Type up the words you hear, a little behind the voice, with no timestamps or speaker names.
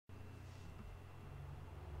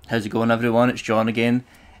How's it going, everyone? It's John again.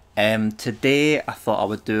 Today I thought I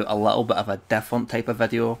would do a little bit of a different type of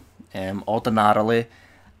video. Ordinarily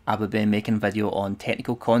I would be making video on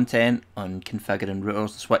technical content, on configuring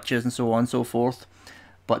routers, switches and so on and so forth.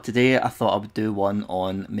 But today I thought I would do one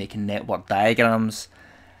on making network diagrams.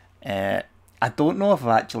 I don't know if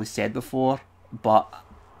I've actually said before, but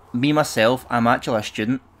me myself, I'm actually a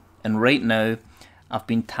student, and right now I've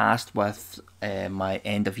been tasked with my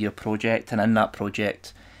end of year project, and in that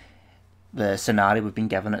project the scenario we've been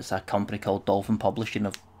given, it's a company called Dolphin Publishing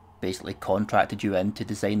have basically contracted you in to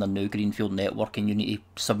design a new greenfield network, and you need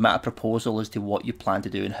to submit a proposal as to what you plan to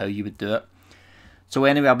do and how you would do it. So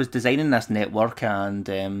anyway, I was designing this network, and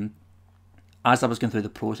as I was going through the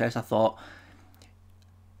process, I thought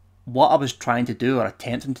what I was trying to do or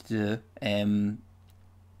attempting to do,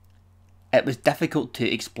 it was difficult to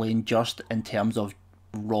explain just in terms of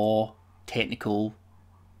raw technical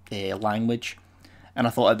language. And I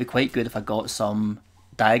thought it'd be quite good if I got some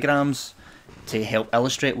diagrams to help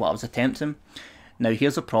illustrate what I was attempting. Now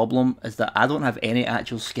here's the problem, is that I don't have any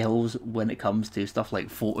actual skills when it comes to stuff like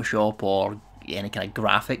Photoshop or any kind of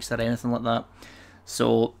graphics or anything like that.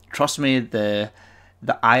 So trust me, the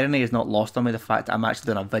irony is not lost on me, the fact that I'm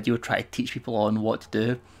actually doing a video trying to teach people on what to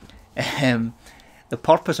do. The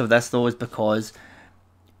purpose of this though is because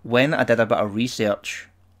when I did a bit of research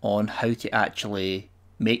on how to actually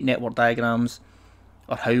make network diagrams,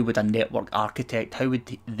 or how would a network architect, how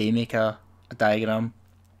would they make a diagram,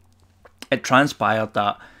 it transpired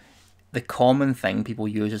that the common thing people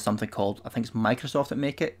use is something called, I think it's Microsoft that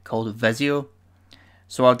make it, called IPvZero.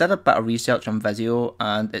 So I did a bit of research on IPvZero,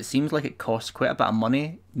 and it seems like it costs quite a bit of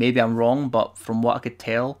money. Maybe I'm wrong, but from what I could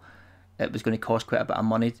tell, it was going to cost quite a bit of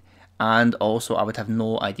money, and also I would have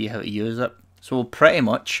no idea how to use it. So pretty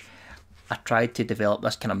much I tried to develop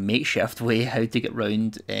this kind of makeshift way how to get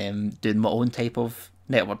around doing my own type of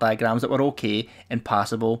network diagrams that were okay and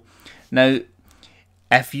passable. Now,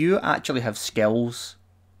 if you actually have skills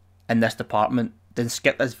in this department, then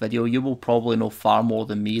skip this video. You will probably know far more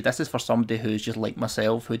than me. This is for somebody who's just like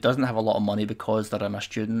myself, who doesn't have a lot of money because they're in a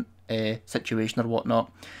student situation or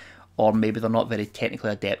whatnot, or maybe they're not very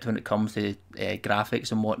technically adept when it comes to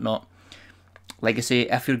graphics and whatnot. Like I say,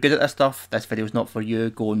 if you're good at this stuff, this video is not for you.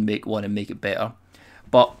 Go and make one and make it better.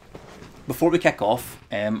 But before we kick off,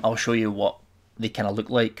 I'll show you what they kind of look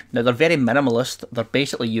like. Now they're very minimalist. They're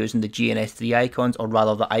basically using the GNS3 icons, or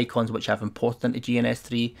rather the icons which I've imported into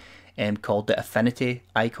GNS3, called the Affinity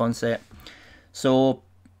icon set. So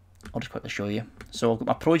I'll just quickly show you. So I've got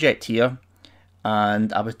my project here,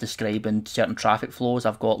 and I was describing certain traffic flows.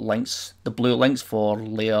 I've got links, the blue links for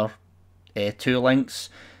layer 2 links,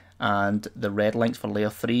 and the red links for layer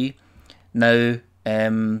 3. Now,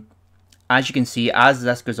 as you can see, as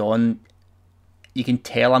this goes on, you can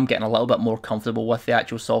tell I'm getting a little bit more comfortable with the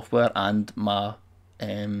actual software, and my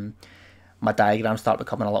my diagrams start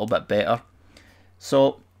becoming a little bit better.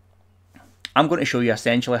 So I'm going to show you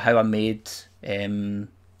essentially how I made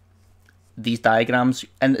these diagrams,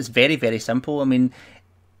 and it's very, very simple. I mean,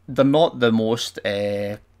 they're not the most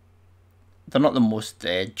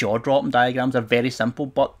jaw-dropping diagrams. They're very simple,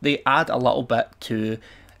 but they add a little bit to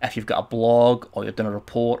if you've got a blog or you're doing a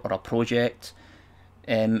report or a project.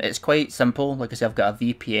 It's quite simple. Like I said, I've got a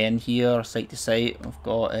VPN here, site to site. I've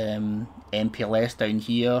got MPLS down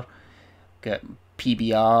here, got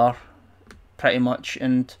PBR pretty much,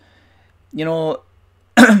 and you know,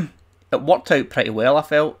 it worked out pretty well, I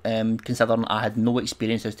felt, considering I had no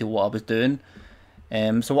experience as to what I was doing.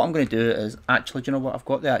 So what I'm going to do is, actually, do you know what, I've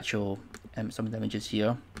got the actual some of the images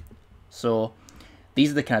here. So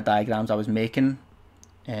these are the kind of diagrams I was making.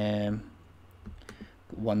 One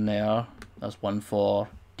there. There's one for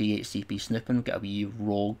DHCP snooping. Got a wee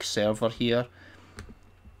rogue server here.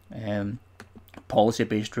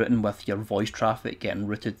 Policy-based routing with your voice traffic getting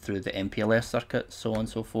routed through the MPLS circuit, so on and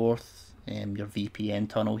so forth. Your VPN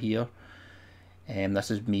tunnel here. This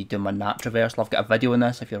is me doing my NAT traversal. I've got a video on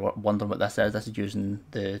this if you're wondering what this is. This is using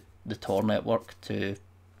the Tor network to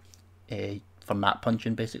for NAT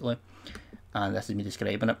punching basically. And this is me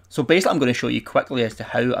describing it. So basically I'm going to show you quickly as to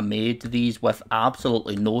how I made these with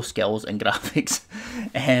absolutely no skills in graphics.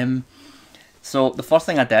 So the first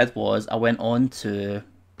thing I did was I went on to,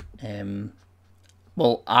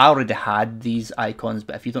 well, I already had these icons,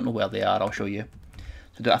 but if you don't know where they are, I'll show you.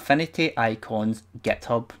 So the Affinity icons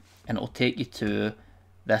GitHub, and it'll take you to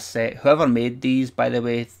this set. Whoever made these, by the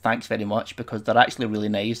way, thanks very much, because they're actually really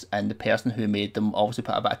nice, and the person who made them obviously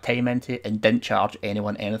put a bit of time into it and didn't charge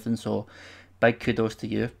anyone anything, so big kudos to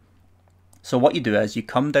you. So what you do is you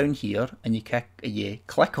come down here and you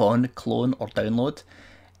click on clone or download,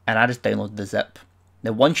 and I just download the zip.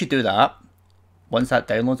 Now once you do that, Once that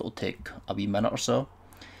downloads, it'll take a wee minute or so.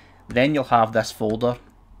 Then you'll have this folder,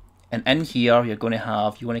 and in here you want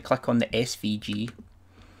to click on the SVG.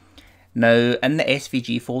 Now in the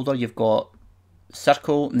SVG folder you've got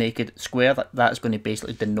circle, naked, square. That's going to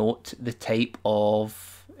basically denote the type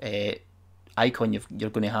of icon you're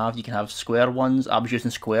going to have. You can have square ones. I was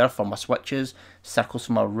using square for my switches, circles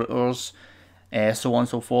for my routers, so on and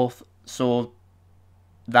so forth. So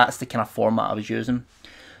that's the kind of format I was using.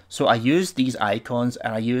 So I used these icons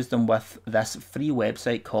and I used them with this free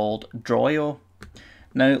website called Drawio.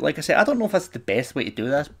 Now, like I said, I don't know if that's the best way to do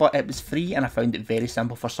this, but it was free and I found it very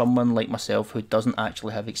simple for someone like myself who doesn't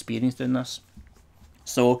actually have experience doing this.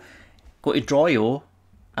 So go to Drawio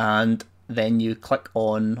and then you click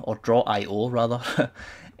on, or Draw.io rather,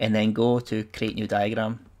 and then go to create new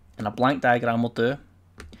diagram, and a blank diagram will do.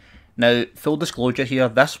 Now, full disclosure here,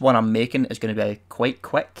 this one I'm making is going to be quite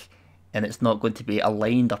quick and it's not going to be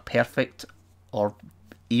aligned or perfect or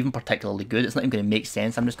even particularly good. It's not even going to make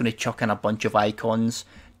sense. I'm just going to chuck in a bunch of icons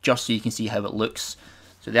just so you can see how it looks.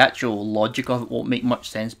 So the actual logic of it won't make much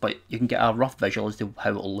sense, but you can get a rough visual as to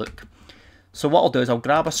how it'll look. So what I'll do is I'll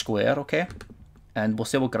grab a square, okay, and we'll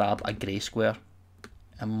say we'll grab a grey square,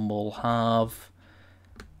 and we'll have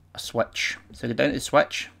a switch. So go down to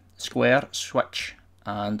switch, square, switch,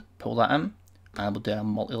 and pull that in, and we'll do a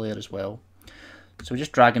multi-layer as well. So we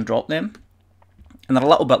just drag and drop them, and they're a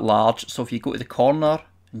little bit large, so if you go to the corner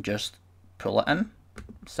and just pull it in,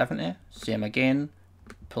 70, same again,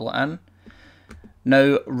 pull it in.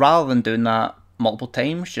 Now, rather than doing that multiple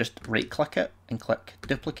times, just right click it and click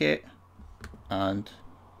duplicate and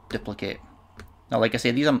duplicate. Now, like I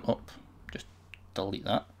say, these are, just delete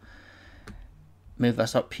that. Move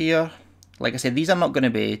this up here. Like I said, these are not going to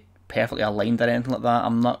be perfectly aligned or anything like that.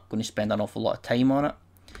 I'm not going to spend an awful lot of time on it.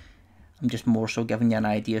 I'm just more so giving you an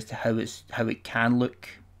idea as to how it can look.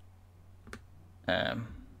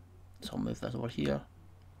 So I'll move this over here,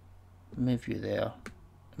 move you there,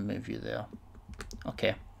 and move you there.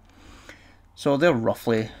 Okay. So they're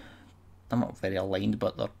not very aligned,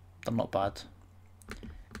 but they're not bad.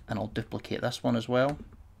 And I'll duplicate this one as well.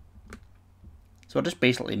 So we're just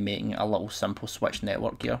basically making a little simple switch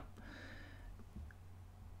network here.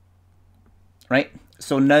 Right,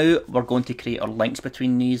 so now we're going to create our links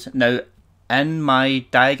between these. Now, in my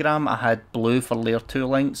diagram, I had blue for layer 2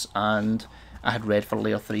 links and I had red for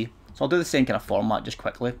layer 3. So I'll do the same kind of format just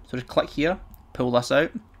quickly. So just click here, pull this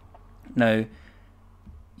out. Now,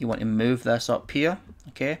 you want to move this up here,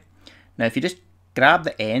 okay? Now, if you just grab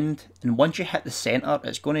the end, and once you hit the center,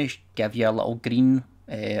 it's going to give you a little green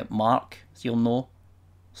mark, so you'll know.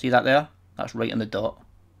 See that there? That's right on the dot.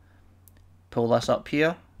 Pull this up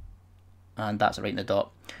here, and that's right in the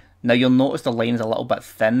dot. Now you'll notice the line is a little bit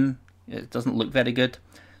thin. It doesn't look very good.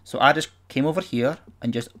 So I just came over here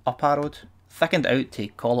and just up arrowed, thickened out to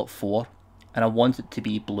call it 4, and I want it to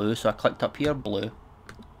be blue, so I clicked up here, blue.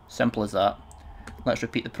 Simple as that. Let's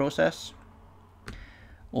repeat the process.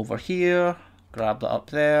 Over here, grab that up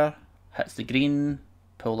there, hits the green,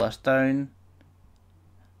 pull this down,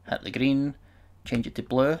 hit the green, change it to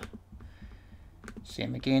blue.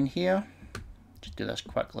 Same again here. Just do this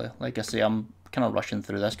quickly. Like I say, I'm kind of rushing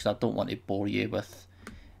through this because I don't want to bore you with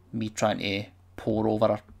me trying to pore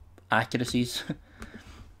over accuracies.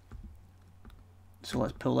 So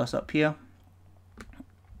let's pull this up here.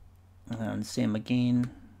 And same again.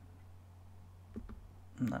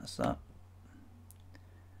 And that's that.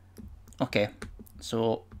 Okay,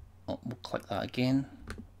 so we'll click that again.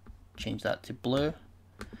 Change that to blue.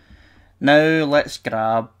 Now let's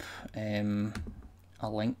grab a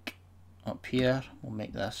link up here. We'll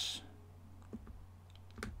make this.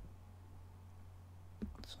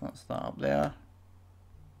 So that's that up there.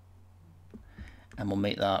 And we'll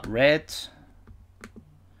make that red.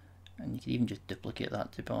 And you can even just duplicate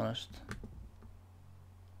that, to be honest.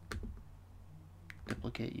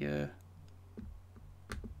 Duplicate you.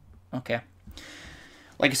 Okay.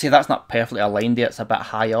 Like I say, that's not perfectly aligned yet. It's a bit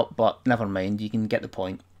high up, but never mind. You can get the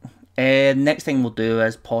point. Next thing we'll do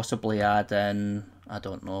is possibly add in, I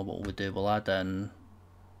don't know what we'll do. We'll add in,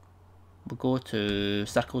 we'll go to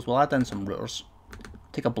circles. We'll add in some routers.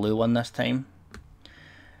 Take a blue one this time.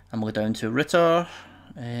 And we'll go down to router.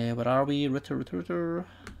 Where are we? Router.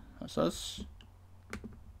 That's us.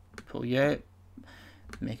 Pull you out.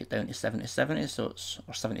 Make it down to 70, so it's,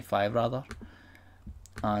 or 75 rather.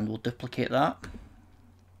 And we'll duplicate that.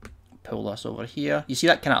 Pull this over here. You see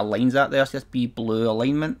that kind of aligns that there, so this be blue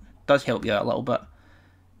alignment. Does help you out a little bit.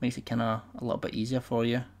 Makes it kind of a little bit easier for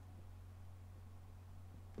you.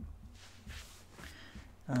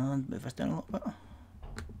 And move this down a little bit.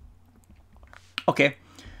 Okay,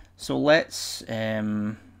 so let's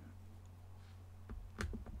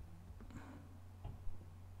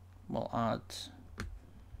we'll add,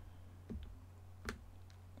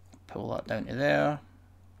 pull that down to there.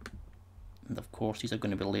 And of course these are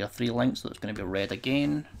going to be layer 3 links, so it's going to be red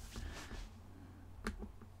again.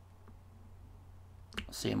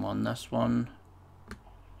 Same on this one.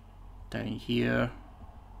 Down here.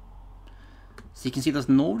 So you can see there's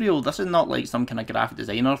no real, this is not like some kind of graphic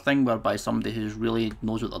designer thing whereby somebody who's really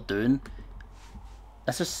knows what they're doing.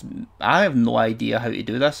 This is, I have no idea how to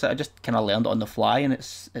do this. I just kind of learned it on the fly, and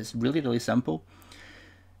it's really simple.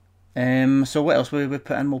 So what else will we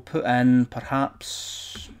put in? We'll put in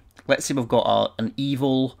perhaps, let's say we've got an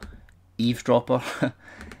evil eavesdropper,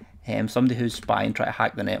 somebody who's spying, trying to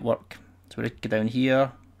hack the network. So we'll go down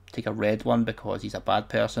here, take a red one because he's a bad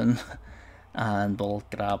person, and we'll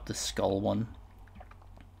grab the skull one.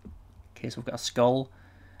 Okay, so we've got a skull,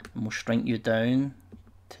 and we'll shrink you down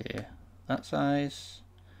to that size,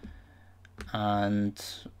 and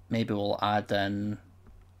maybe we'll add in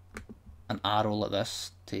an arrow like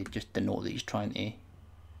this to just denote that he's trying to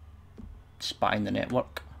spy in the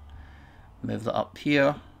network. Move that up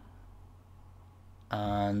here,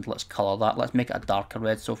 and let's colour that. Let's make it a darker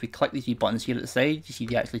red. So if we click these wee buttons here at the side, you see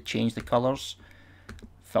they actually change the colours.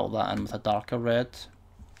 Fill that in with a darker red.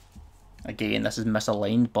 Again, this is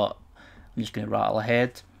misaligned, but I'm just going to rattle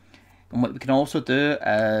ahead. And what we can also do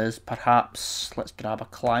is perhaps, let's grab a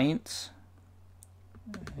client.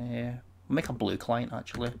 We'll make a blue client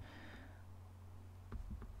actually.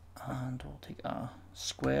 And we'll take a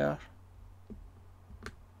square.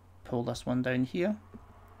 Pull this one down here.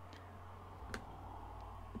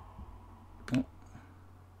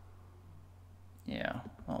 Yeah,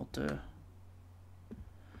 I'll do.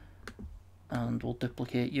 And we'll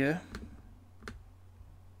duplicate you.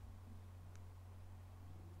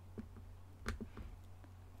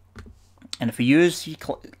 And if you use,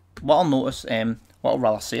 what I'll notice, what I'll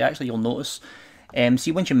rather say actually, you'll notice,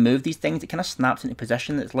 see once you move these things, it kind of snaps into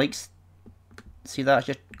position. It's like, see that, it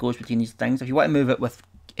just goes between these things. If you want to move it with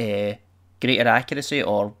greater accuracy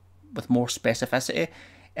or with more specificity,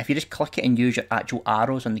 if you just click it and use your actual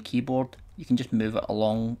arrows on the keyboard, you can just move it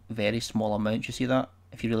along very small amounts. You see that?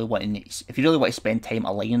 If you really want to spend time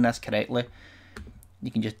aligning this correctly, you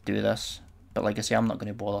can just do this. But like I say, I'm not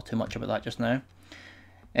going to bother too much about that just now.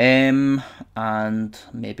 And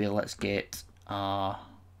maybe let's get a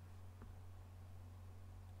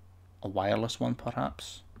wireless one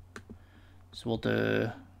perhaps. So we'll do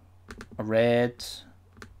a red.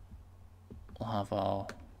 We'll have a,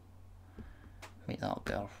 make that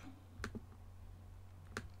better.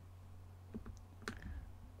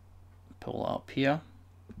 Pull that up here.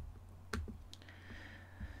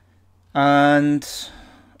 And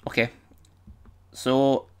okay,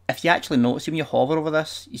 so if you actually notice, when you hover over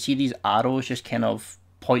this, you see these arrows just kind of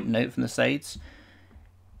pointing out from the sides,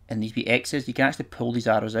 and these wee X's, you can actually pull these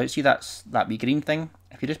arrows out. See that wee green thing?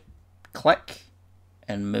 If you just click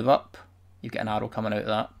and move up, you get an arrow coming out of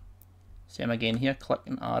that. Same again here, click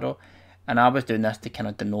an arrow. And I was doing this to kind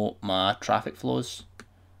of denote my traffic flows.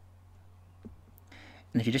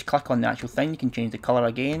 And if you just click on the actual thing, you can change the colour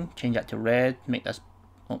again, change that to red, make this,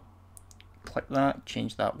 oh, click that,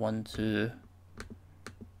 change that one to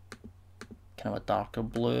kind of a darker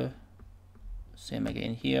blue. Same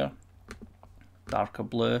again here, darker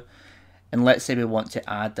blue. And let's say we want to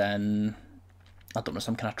add in, I don't know,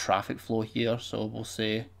 some kind of traffic flow here. So we'll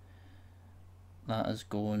say that is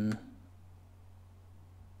going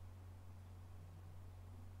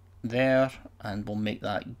there, and we'll make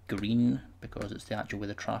that green because it's the actual way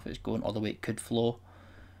the traffic is going, or the way it could flow.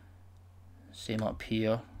 Same up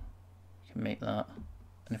here, you can make that,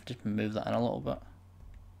 and if you just move that in a little bit.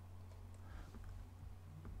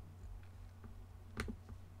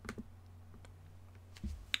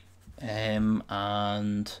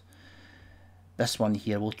 And this one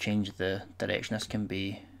here, we'll change the direction. This can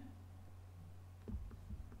be,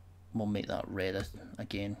 we'll make that red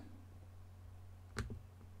again.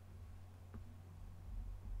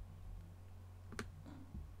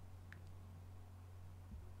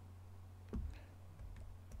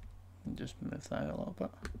 Just move that out a little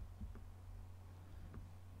bit.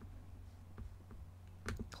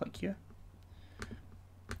 Click here.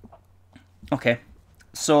 Okay,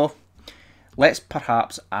 so let's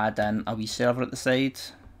perhaps add in a wee server at the side.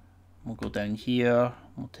 We'll go down here,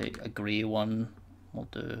 we'll take a grey one, we'll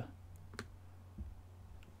do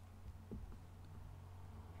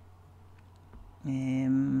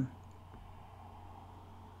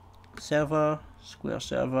server, square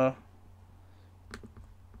server.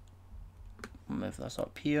 Move this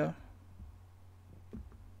up here,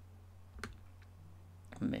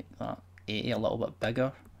 make that 80 a little bit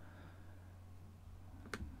bigger.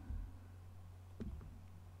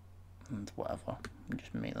 and whatever.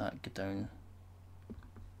 Just make that go down.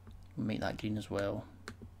 Make that green as well.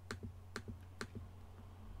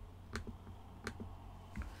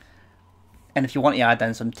 And if you want to add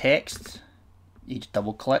in some text, you just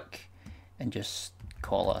double click and just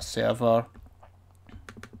call it a server.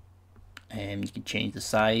 And you can change the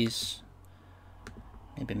size,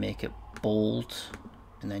 maybe make it bold,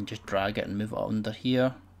 and then just drag it and move it under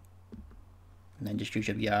here. And then just use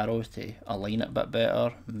your wee arrows to align it a bit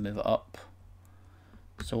better, move it up,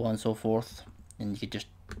 so on and so forth. And you could just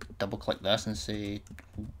double click this and say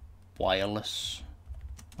wireless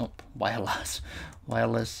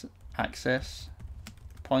access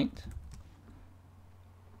point.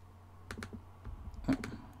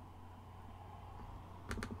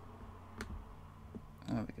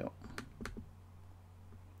 There we go.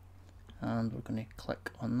 And we're going to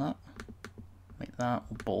click on that, like that,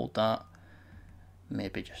 we'll bold that,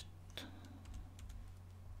 maybe just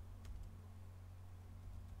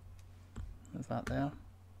move that there,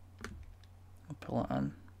 we'll pull it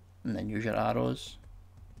in, and then use your arrows.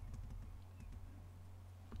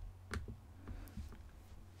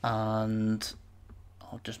 And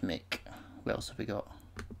I'll just make, what else have we got?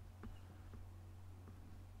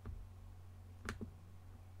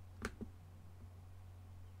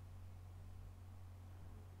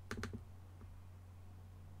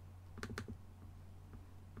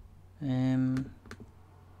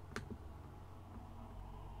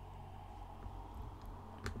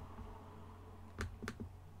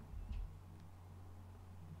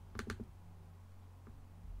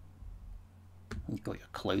 You've got your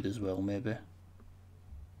cloud as well, maybe.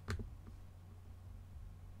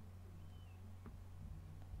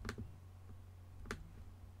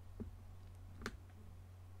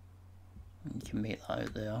 You can make that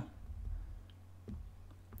out there.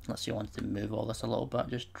 Let's say you wanted to move all this a little bit,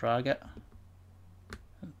 just drag it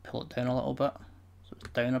and pull it down a little bit, so it's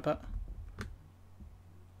down a bit.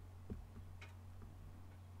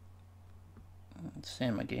 And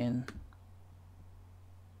same again.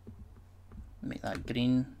 Make that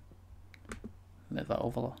green, move that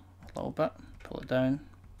over a little bit, pull it down.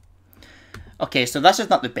 Okay, so this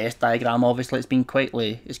is not the best diagram. Obviously, it's been quite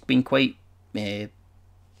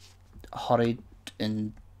hurried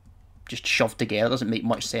and just shoved together. Doesn't make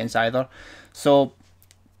much sense either. So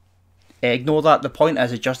ignore that. The point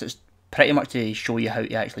is just it's pretty much to show you how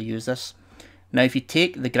to actually use this. Now, if you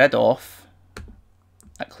take the grid off,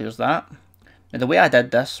 that clears that. Now, the way I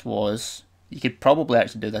did this was, you could probably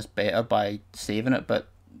actually do this better by saving it, but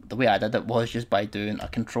the way I did it was just by doing a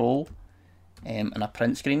control and a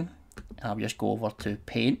print screen. And I'll just go over to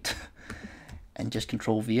Paint and just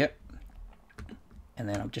Control V it, and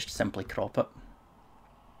then I'll just simply crop it.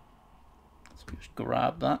 So just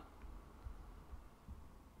grab that.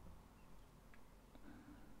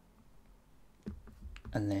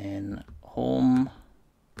 And then Home,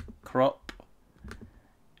 Crop,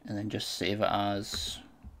 and then just save it as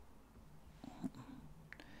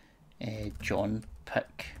John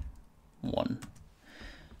Pick 1.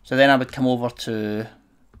 So then I would come over to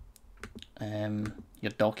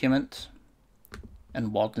your document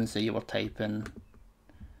in Word and say you were typing,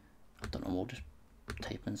 I don't know, we'll just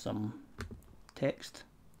type in some text.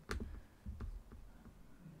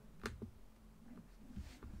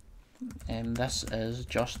 This is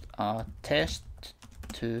just a test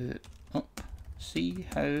to see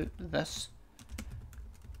how this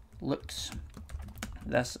looks.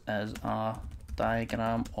 This is a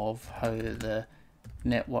diagram of how the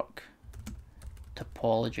network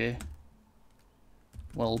topology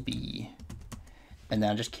will be. And then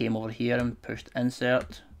I just came over here and pushed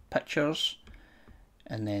insert pictures,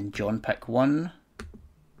 and then John Pick 1,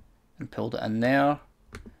 and pulled it in there.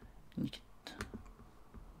 And you could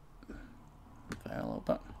move it a little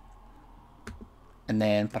bit. And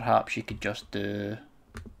then perhaps you could just do,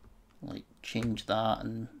 like, change that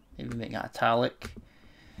and maybe make it italic.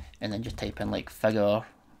 And then just type in like figure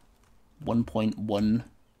 1.1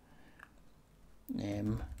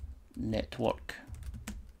 network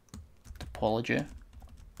topology.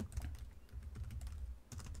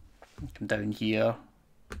 Come down here,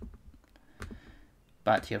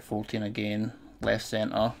 back to your 14 again, left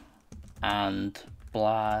center, and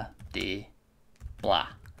blah de blah,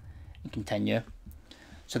 and continue.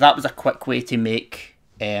 So that was a quick way to make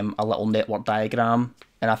a little network diagram.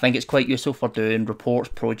 And I think it's quite useful for doing reports,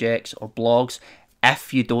 projects, or blogs.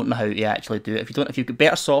 If you don't know how to actually do it, if you've got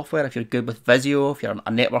better software, if you're good with Visio, if you're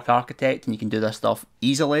a network architect and you can do this stuff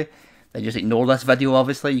easily, then just ignore this video.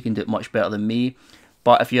 Obviously, you can do it much better than me.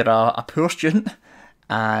 But if you're a poor student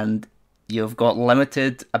and you've got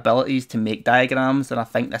limited abilities to make diagrams, then I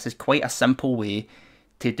think this is quite a simple way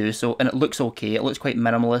to do so, and it looks okay. It looks quite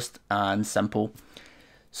minimalist and simple.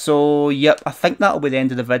 So yep, I think that'll be the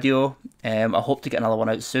end of the video. I hope to get another one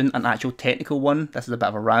out soon, an actual technical one. This is a bit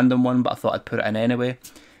of a random one, but I thought I'd put it in anyway.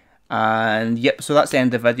 And yep, so that's the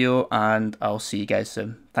end of the video, and I'll see you guys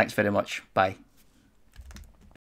soon. Thanks very much. Bye.